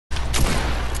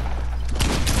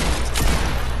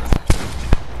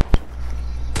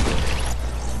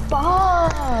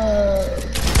Fuck.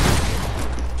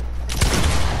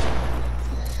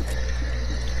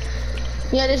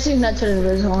 Yeah, this is not turning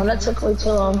invisible. That took way too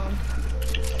long.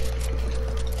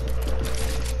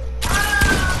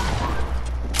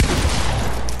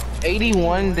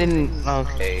 $81 didn't.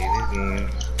 Okay, this game.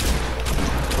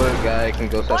 Poor guy can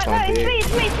go suck my dick.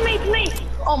 It's me.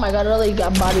 Oh my god, I really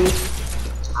got bodied.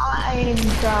 I'm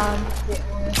done.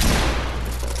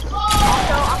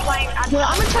 Also, I'm playing. I'm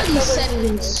gonna try these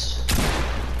settings.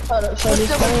 Hold up, so this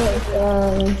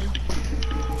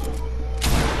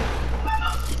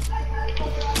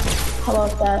how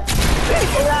about that?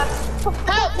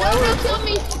 Help! No, kill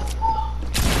me!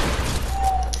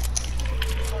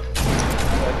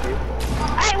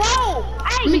 Hey, whoa!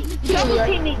 Hey, you double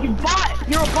team me, you bot!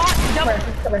 You're a bot, you double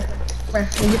team. Come here.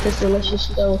 Let me get this delicious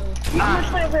dough. I'm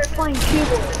just over here playing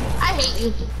keyboard. I hate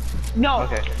you. No.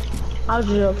 Okay. I was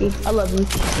joking. I love you.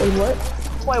 Wait, what?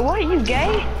 Wait, what? Are you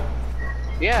gay?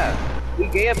 Yeah, we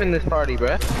gay up in this party,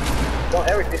 bruh. Don't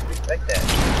ever disrespect that.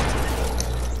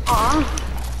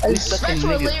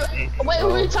 Especially wait, who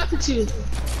are you talking to?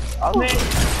 Oh, man.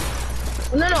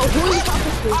 No, who are you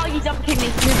talking to? Oh, you double team me.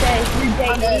 You're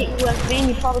gay. You left me and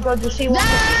you probably go to see one. No,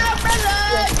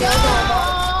 brother! Go!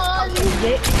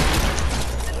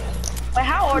 Wait,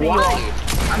 how old are you?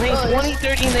 I mean, 20,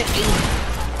 30, and then 8.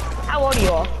 How old are you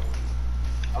all?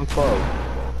 I'm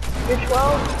 12. You're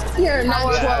 12? You're not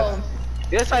 12.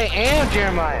 Yes, I am,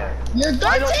 Jeremiah. You're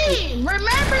 13!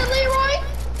 Remember, Leroy?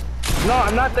 No,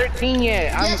 I'm not 13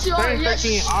 yet. I'm Yes, you are. turning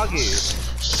 13 in August.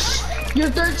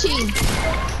 You're 13.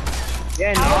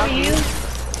 Yeah, in How old are August. you?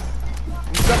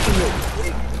 I'm sucking your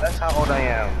dick. That's how old I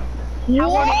am. How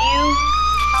old are you?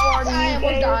 How old are I you?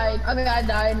 almost died. I mean, I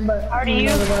died, but How old are you?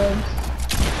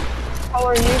 How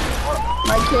old are you?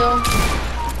 My kill.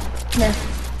 Come here.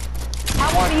 How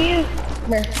old are you?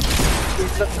 Come here.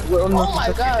 Oh my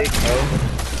God.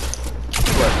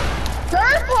 What?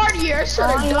 Third party, I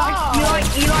swear to You God. like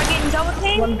getting double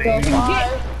teamed?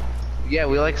 Yeah,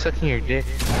 we like sucking your dick.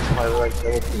 That's why we like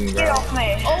double teaming, Get bro. off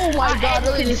me. Oh my God,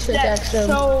 really just fit that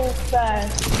so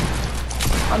fast.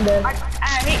 I'm dead.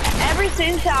 I mean, ever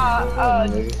since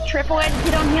Triple Ed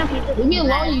hit on him, he Leave me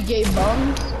alone, you gay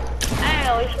bums.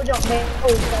 at least we don't make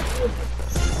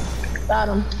Got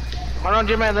him. Hold on,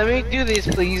 Jeremiah, let me do this,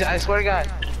 please. I swear to God.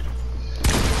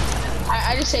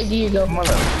 I just say, do you go?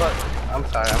 Motherfucker. I'm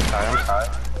sorry.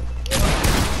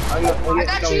 I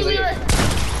got you, Leroy.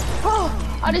 Oh,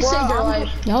 I just saved your life.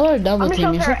 Y'all are double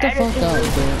teaming. Shut the fuck up,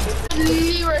 dude.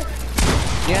 Leroy.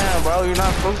 Yeah, bro, you're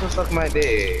not supposed to suck my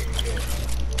dick.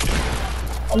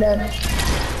 I'm dead.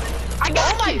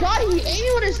 Oh my God, he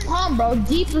aiming with his palm, bro.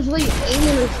 Deep is really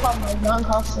aiming with his palm, like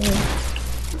non-costing.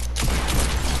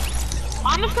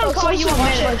 I'm just gonna call you a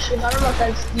minute. I don't know if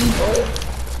that's deep or...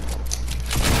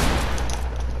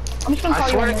 I'm just gonna call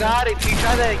you a I swear to minute. God, if you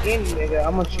try that again, nigga,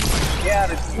 I'm gonna shoot the shit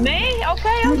out of you. Me?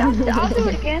 Okay, I'll do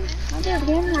it again. I'll do it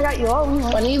again. I got you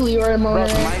all. Funny Leroy Bro,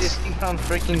 moment. Midas keeps on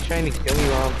freaking trying to kill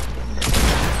you all.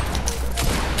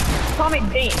 Call me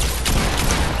Dean.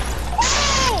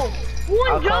 Oh!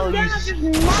 One jump down, just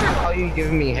I'll call you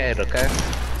giving me head, okay?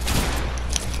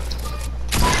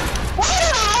 Why do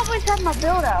I always have my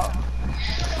build out?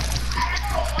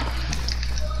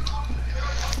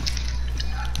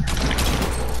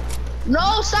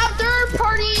 No, stop third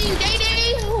partying,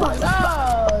 Day-Day! Oh my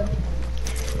God!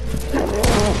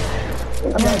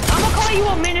 I'm gonna call you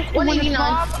a minute. 189.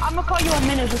 I'm gonna call you a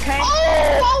minute, okay? Oh,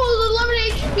 I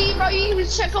was 11 HP, bro. You can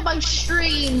check out my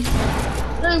stream.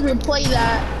 Let me replay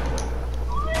that.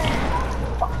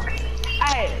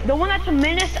 Hey, the one that's a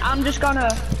minute, I'm just gonna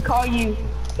call you.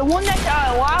 The one that's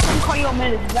live, I'm gonna call you a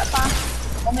minute. Is that fine?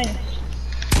 A minute.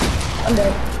 I'm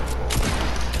dead.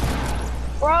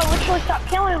 Bro, literally stop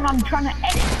killing him. I'm trying to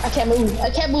edit. I can't move. I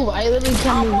can't move. I literally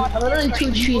can't move. I'm literally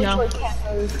 2 HP now.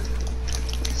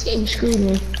 This game screwed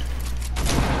me.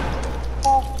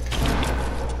 Oh.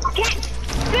 I can't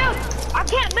build. I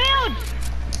can't build.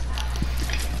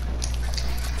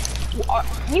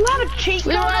 You have a cheat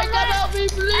code on that? Help me,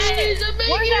 please. Hey, I beg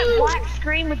where's that you. black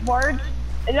screen with words?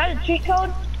 Is that a cheat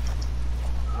code?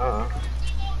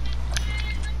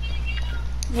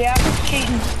 Yeah, I'm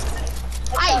cheating.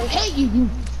 I hate you, you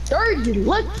dirty,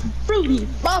 lucky, fruity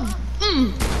bum.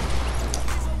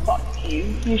 Fuck you.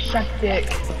 You suck dick.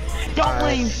 Don't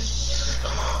leave.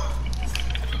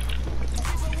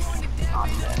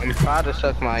 I'm proud to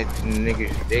suck my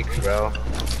niggas' dicks, bro.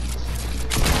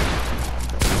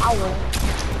 I will.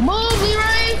 Move,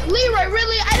 Leroy. Leroy,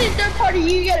 really? I didn't third party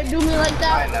you. You gotta do me like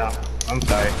that. I know. I'm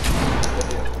sorry.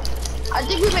 I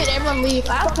think we made everyone leave.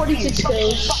 I have 46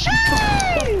 kills.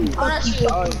 Oh, that's you.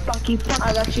 Fuck you.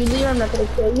 I got you, Leo. I'm not gonna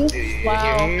kill you.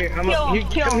 Wow.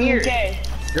 Come here. Okay.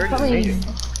 You're Come here.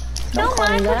 No, Don't call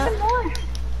me mine, put that. some more.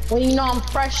 Well, you know I'm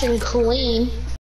fresh and clean.